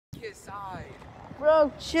his side.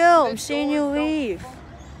 Bro, chill. I'm seeing you leave.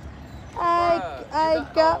 I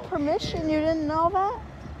got permission. You didn't know that?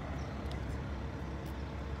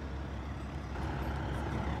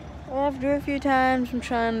 After a few times, I'm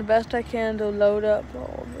trying the best I can to load up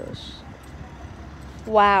all of this.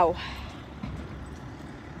 Wow.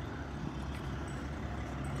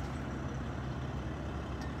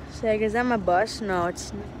 Say, is that my bus? No,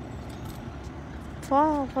 it's not.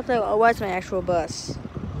 Oh, what's my actual bus?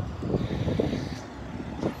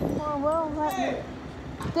 Well,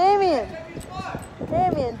 Damien,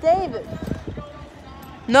 David.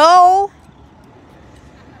 No.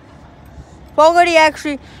 Fogarty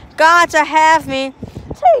actually got to have me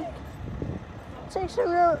take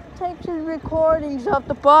some recordings of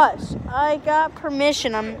the bus. I got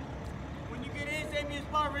permission. When you get in, save me a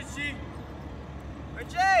spot, Richie.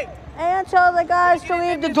 Richie! And tell the guys to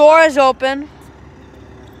leave the doors open.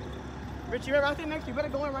 Richie, you're right there next to you. You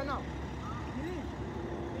better go in right now.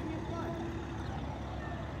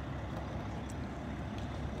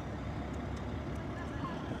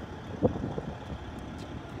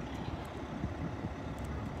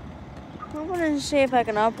 I'm gonna see if I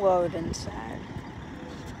can upload inside.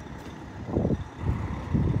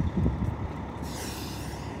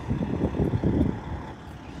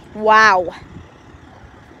 Wow.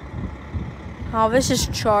 Oh, this is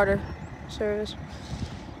charter service.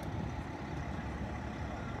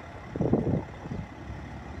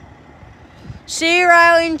 See you,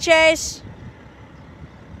 Riley and Chase.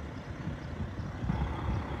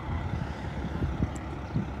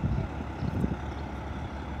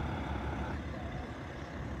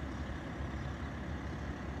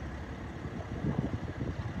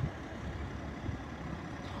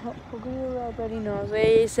 Who already knows?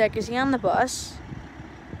 Wait a sec, is he on the bus?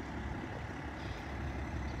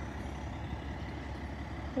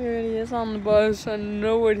 There he is on the bus. I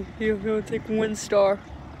know what he'll take windstar.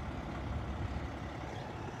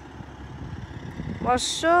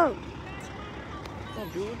 What's up?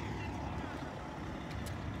 Don't do it.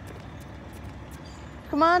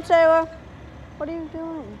 Come on, Taylor. What are you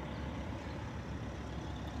doing?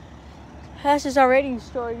 Hess is already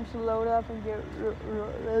starting to load up and get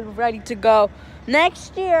ready to go.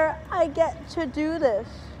 Next year, I get to do this.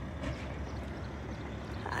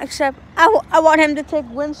 Except, I want him to take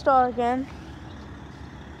windstar again.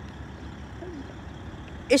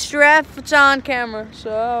 It's ref, it's on camera,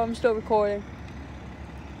 so I'm still recording.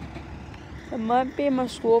 It might be my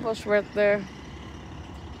school bus right there.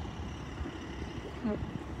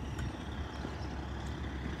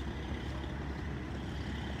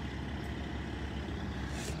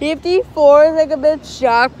 $54 is like a bit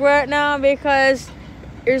shocked right now because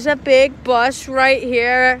there's a big bus right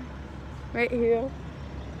here. Right here.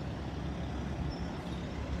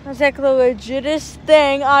 That's like the legitest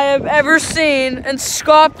thing I have ever seen. And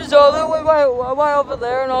Scott is all the way over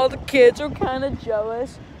there and all the kids are kind of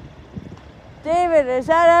jealous. David, is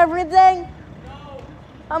that everything? No.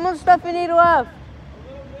 How much stuff you need left?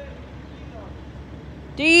 A little bit.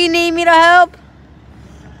 Do you need me to help?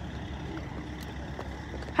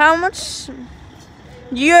 How much?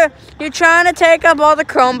 You're trying to take up all the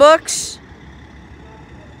Chromebooks?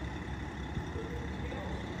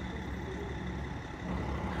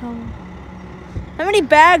 How many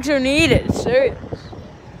bags are needed? Serious.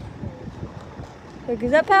 Like,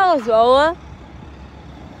 is that Palazola?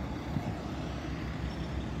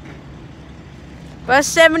 Bus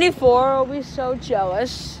 74 will be so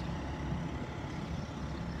jealous.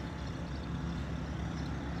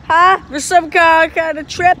 Huh? There's some kind of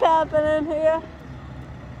trip happening here.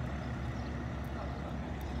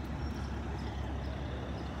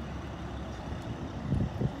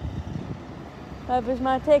 This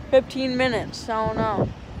might take 15 minutes. I don't know.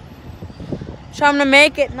 So I'm gonna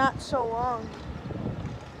make it not so long.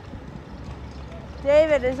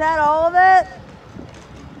 David, is that all of it?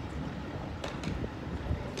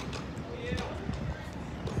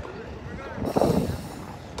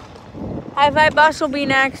 High Five Bus will be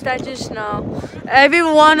next, I just know.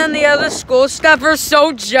 Everyone in the other school stuff are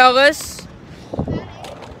so jealous.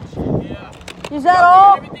 Yeah. Is that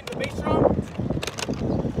all? Everything the bass drum?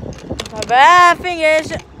 My bad thing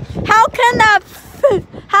is, how can that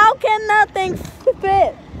thing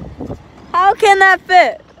fit? How can that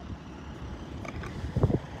fit?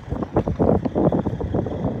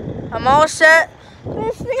 I'm all set.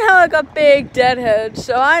 This thing has like a big deadhead,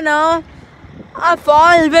 so I know. I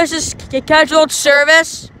thought this is scheduled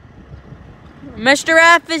service. Mr.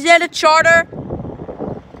 F, is it a charter?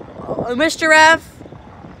 Mr. F?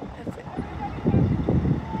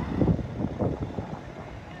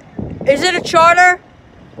 Is it a charter?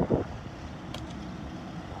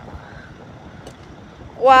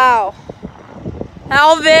 Wow.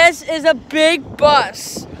 Now this is a big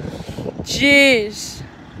bus. Jeez.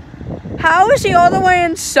 How is he all the way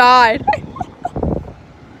inside?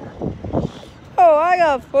 Oh, I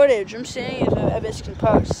got footage. I'm seeing if this can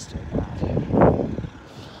post.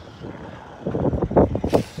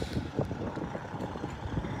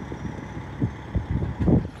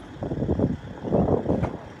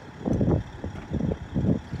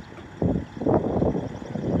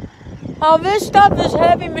 Oh, this stuff is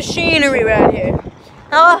heavy machinery right here.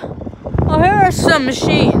 Oh, here are some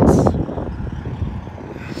machines.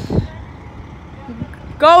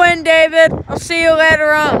 Go in, David. I'll see you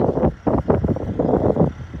later on.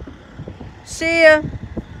 See ya.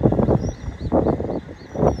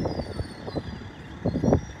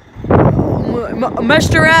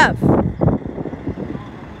 Mr. F.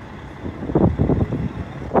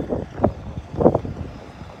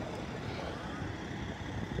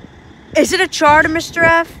 Is it a charter, Mr.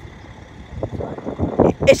 F?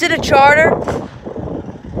 Is it a charter?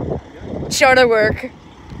 Charter work.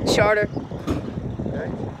 Charter.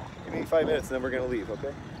 Okay. Give me 5 minutes, then we're gonna leave,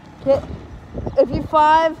 okay? Okay. If you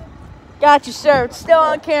 5, got you, sir. It's still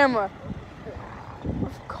on camera.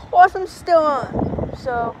 Of course I'm still on.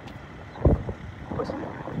 So,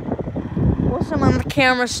 what's I'm on the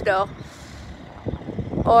camera still?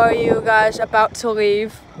 Or are you guys about to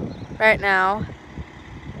leave right now?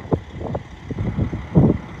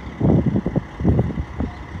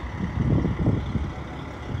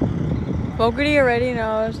 Fogarty already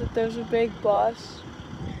knows that there's a big bus.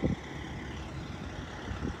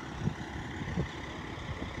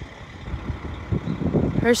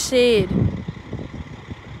 Proceed.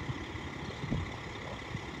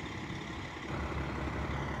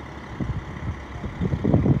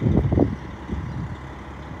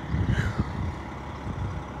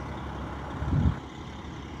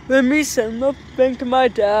 Let me send the thing to my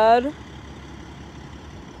dad.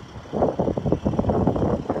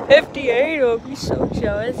 58 will be so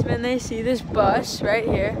jealous when they see this bus right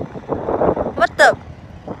here. What the?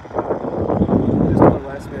 Just one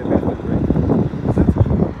last minute bathroom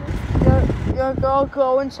break. You're gonna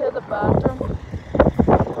go into the bathroom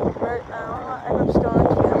right now, and I'm still on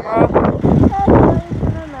camera. Yeah, you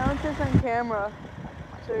should announce this on camera.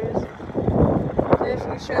 Seriously.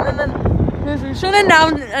 We shouldn't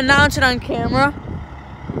announce it on camera.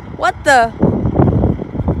 What the?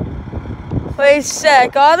 Wait a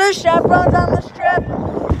sec, are there chaperones on this trip?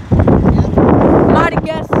 I might have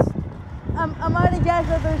guessed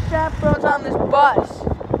that there's chaperones on this bus.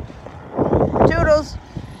 Toodles.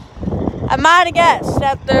 I might have guessed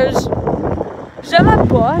that there's... Is that my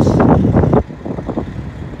bus?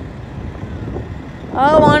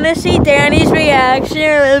 I want to see Danny's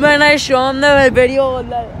reaction when I show him the video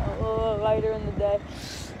later in the day.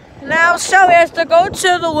 Now, so he has to go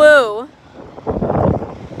to the loo.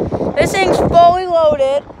 This thing's fully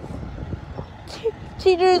loaded.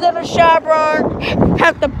 Teachers that are chaperone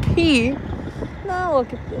have to pee. Now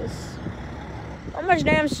look at this. How much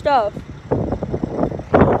damn stuff.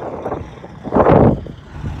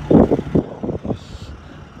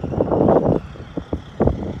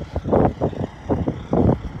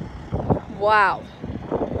 Wow.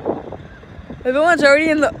 Everyone's already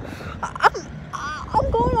in the... I'm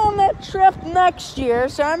going on that trip next year,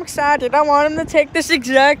 so I'm excited. I want him to take this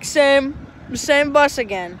exact same bus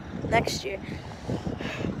again next year.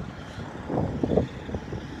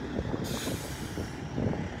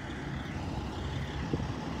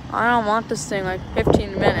 I don't want this thing like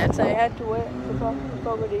 15 minutes. I had to wait for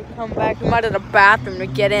somebody to come back from out of the bathroom to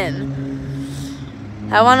get in.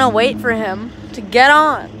 I want to wait for him to get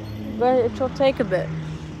on, but it will take a bit.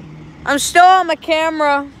 I'm still on my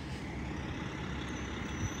camera.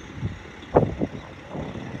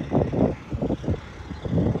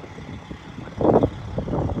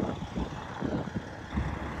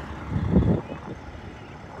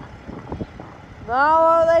 Now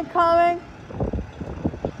are they coming?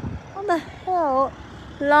 What the hell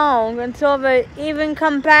long until they even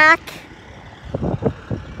come back?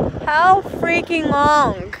 How freaking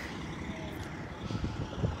long?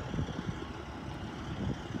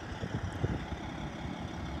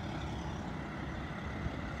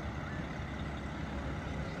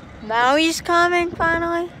 Now he's coming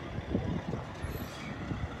finally?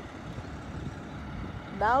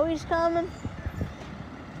 Now he's coming?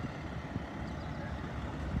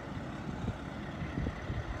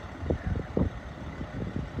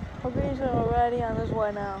 Hope he's already on his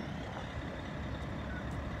way now.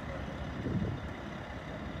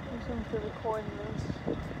 Listen to recording this.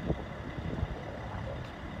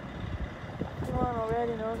 Everyone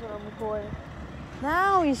already knows what I'm recording.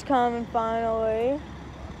 Now he's coming finally.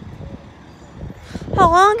 How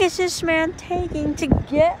long is this man taking to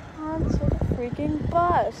get onto the freaking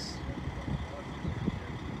bus?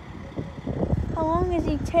 How long is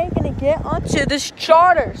he taking to get onto this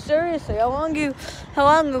charter? Seriously, how long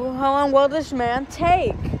will this man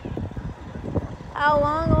take? How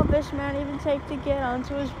long will this man even take to get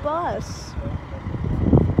onto his bus?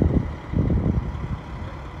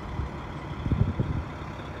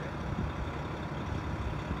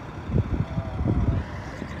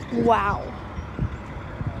 Wow.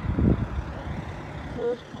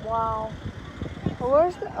 Wow. Well,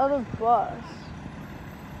 where's the other bus?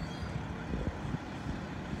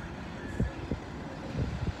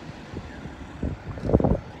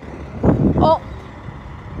 Oh.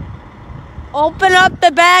 Open up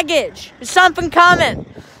the baggage. There's something coming.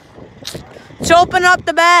 Let's open up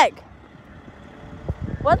the bag.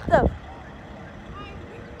 What the?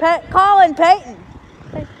 Colin Peyton.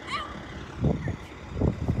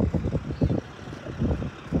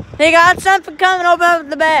 They got something coming. Open up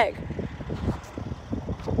the bag.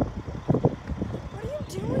 What are you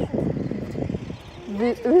doing?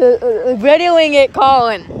 Videoing it,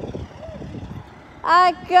 Colin.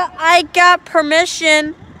 I got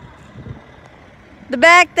permission. The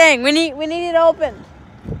back thing. We need it opened.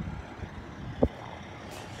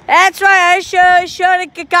 That's right. I should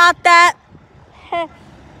have got that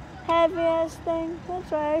heavy ass thing.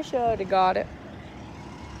 That's right. I should have got it.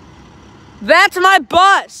 That's my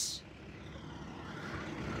bus.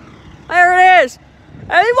 There it is.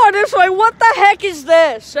 Anyone is like, what the heck is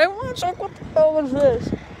this? Everyone's like, what the hell is this?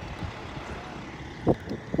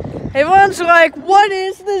 Everyone's like, what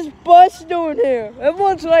is this bus doing here?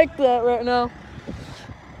 Everyone's like that right now.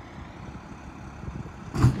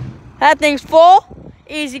 That thing's full.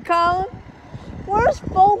 Easy, Colin. Where's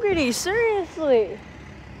Fogarty? Seriously.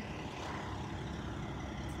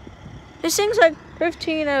 This thing's like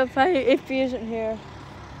 15 if he isn't here.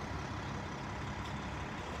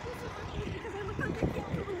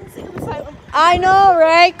 I know,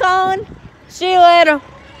 right, Colin? See you later.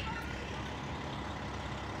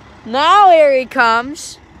 Now here he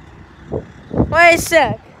comes. Wait a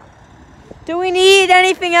sec. Do we need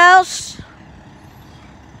anything else?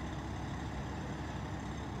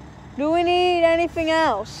 Do we need anything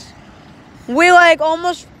else? We like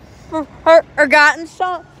almost forgotten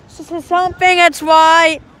something. That's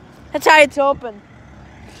how it's open.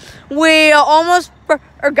 We almost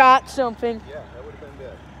forgot something. Yeah, that would have been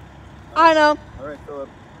good. I know. All right, Philip.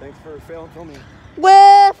 Thanks for filming.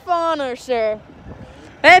 With honor, sir.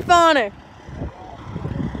 With honor.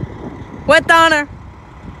 With honor.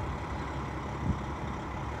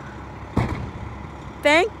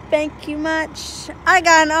 Thank you much. I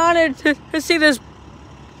got an honor to see this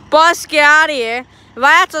bus get out of here.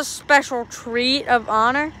 That's a special treat of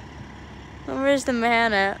honor. Where's the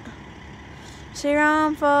man at? See you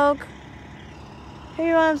around, folk.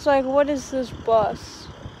 Everyone's like, what is this bus?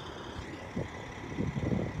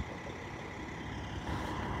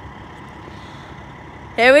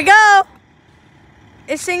 Here we go.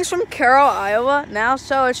 This thing's from Carroll, Iowa. Now,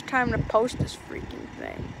 so it's time to post this freaking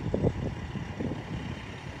thing.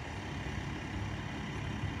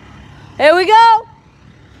 Here we go.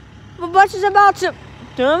 The bus is about to.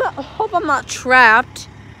 Damn it. I hope I'm not trapped.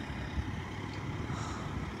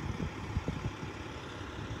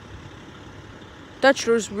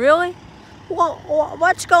 Dutchers, really?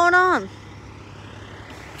 What's going on?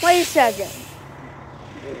 Wait a second.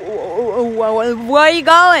 Where are you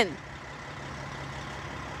going?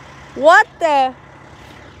 What the?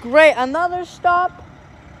 Great, another stop.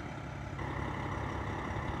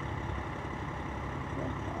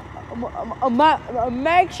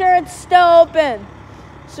 Make sure it's still open,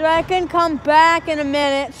 so I can come back in a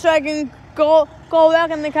minute, so I can go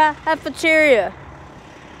back in the cafeteria.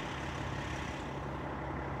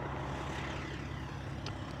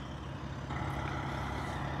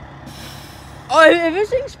 Oh, if this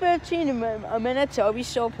thing's 15 minutes, I'll be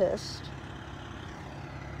so pissed.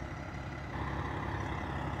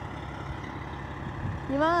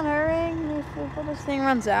 You mind hurrying before this thing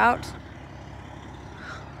runs out?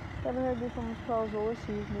 Haven't heard this from proposal.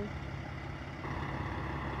 Excuse me.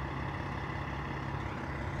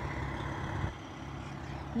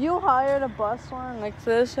 You hired a bus line like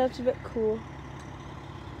this? That's a bit cool.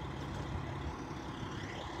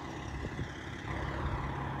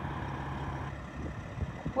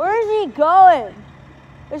 Where is he going?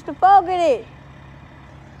 Mr. Fogarty.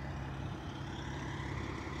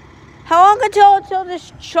 How long until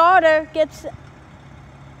this charter gets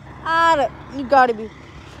out of? You gotta be.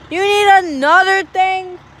 You need another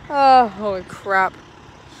thing? Oh, holy crap.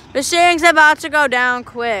 This thing's about to go down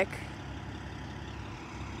quick.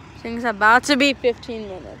 Thing's about to be 15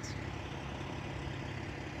 minutes.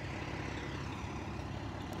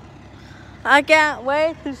 I can't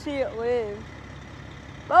wait to see it leave.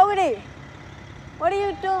 Bodie, what are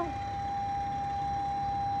you doing?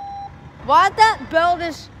 Why'd that bell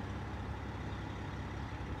just...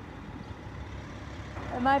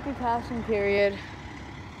 It might be passing period.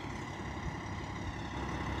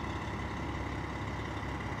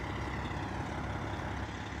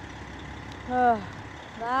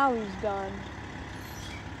 Now he's done.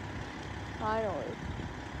 Finally.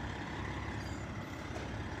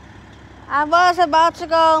 I was about to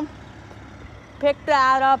go pick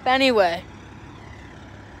that up anyway.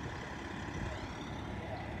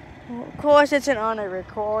 Well, of course, it's an honor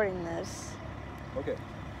recording this. Okay.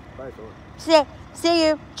 Bye, Philip. See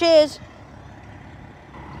you. Cheers.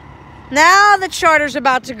 Now the charter's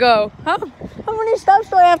about to go. How many stops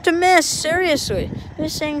do I have to miss? Seriously.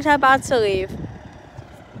 This thing's about to leave.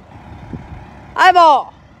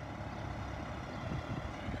 Eyeball.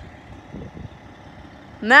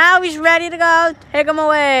 Now he's ready to go. Take him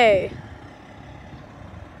away.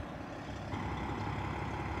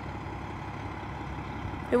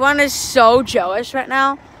 Everyone is so jealous right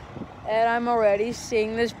now. And I'm already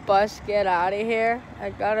seeing this bus get out of here. I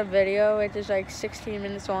got a video which is like 16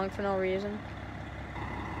 minutes long for no reason.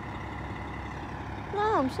 No,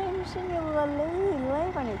 I'm saying you'll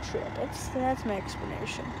leave on your trip. That's my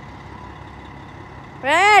explanation.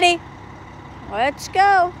 Ready? Let's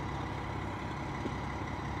go.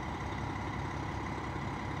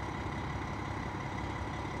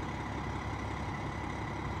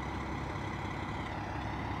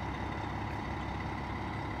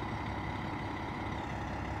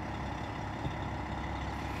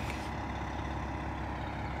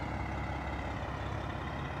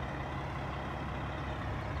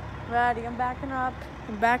 Ready, I'm backing up.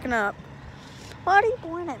 I'm backing up. What are you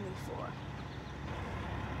pointing at me for?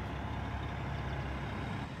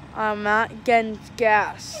 I'm not getting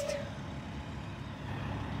gassed.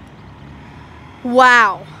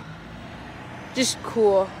 Wow. Just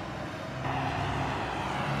cool.